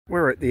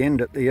We're at the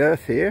end of the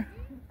earth here,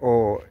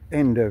 or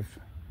end of...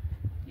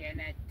 Yeah, and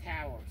that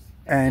towers.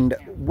 And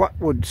what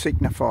would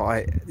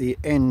signify the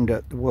end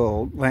of the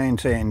world,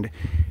 Land's End,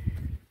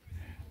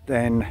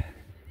 than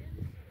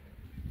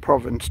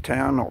Providence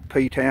Town or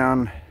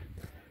PTown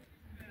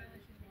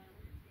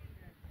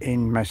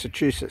in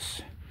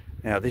Massachusetts.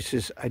 Now this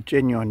is a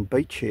genuine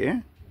beach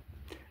here,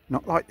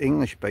 not like the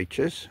English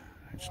beaches.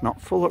 It's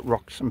not full of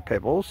rocks and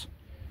pebbles,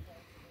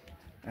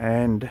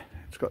 and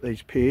it's got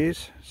these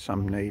piers.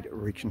 Some need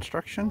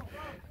reconstruction,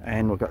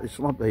 and we've got this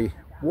lovely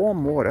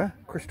warm water,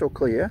 crystal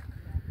clear,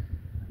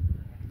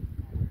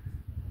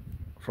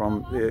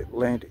 from the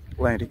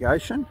Atlantic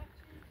Ocean.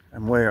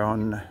 And we're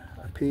on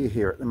a pier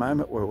here at the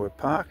moment where we're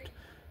parked,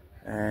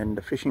 and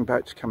the fishing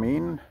boats come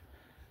in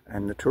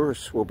and the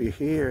tourists will be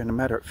here in a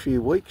matter of a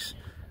few weeks.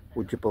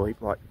 Would you believe,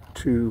 like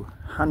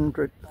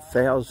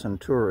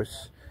 200,000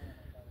 tourists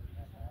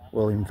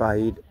will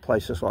invade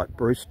places like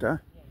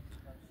Brewster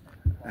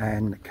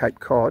and Cape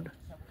Cod,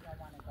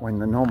 when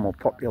the normal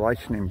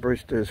population in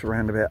Brewster is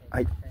around about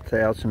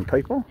 8,000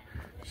 people.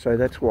 So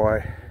that's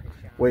why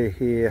we're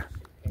here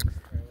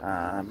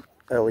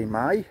early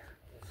May.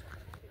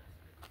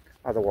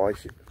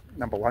 Otherwise,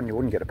 number one, you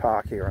wouldn't get a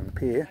park here on the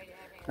pier.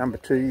 Number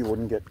two, you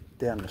wouldn't get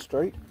down the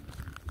street.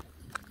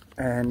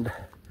 And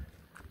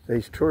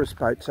these tourist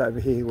boats over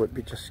here would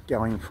be just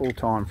going full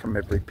time from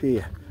every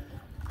pier.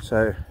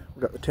 So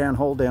we've got the town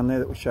hall down there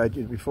that we showed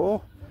you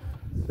before,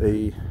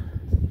 the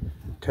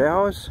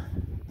towers,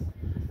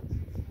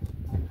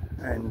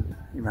 and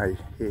you may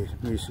hear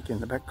music in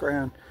the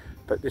background,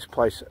 but this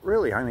place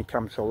really only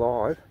comes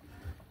alive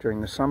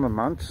during the summer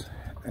months.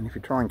 And if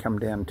you try and come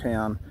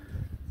downtown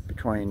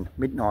between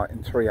midnight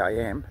and 3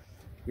 AM,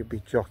 you'll be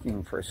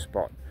jockeying for a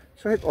spot.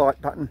 So hit the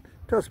like button,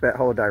 tell us about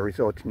holiday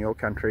resorts in your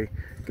country,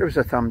 give us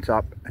a thumbs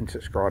up and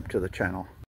subscribe to the channel.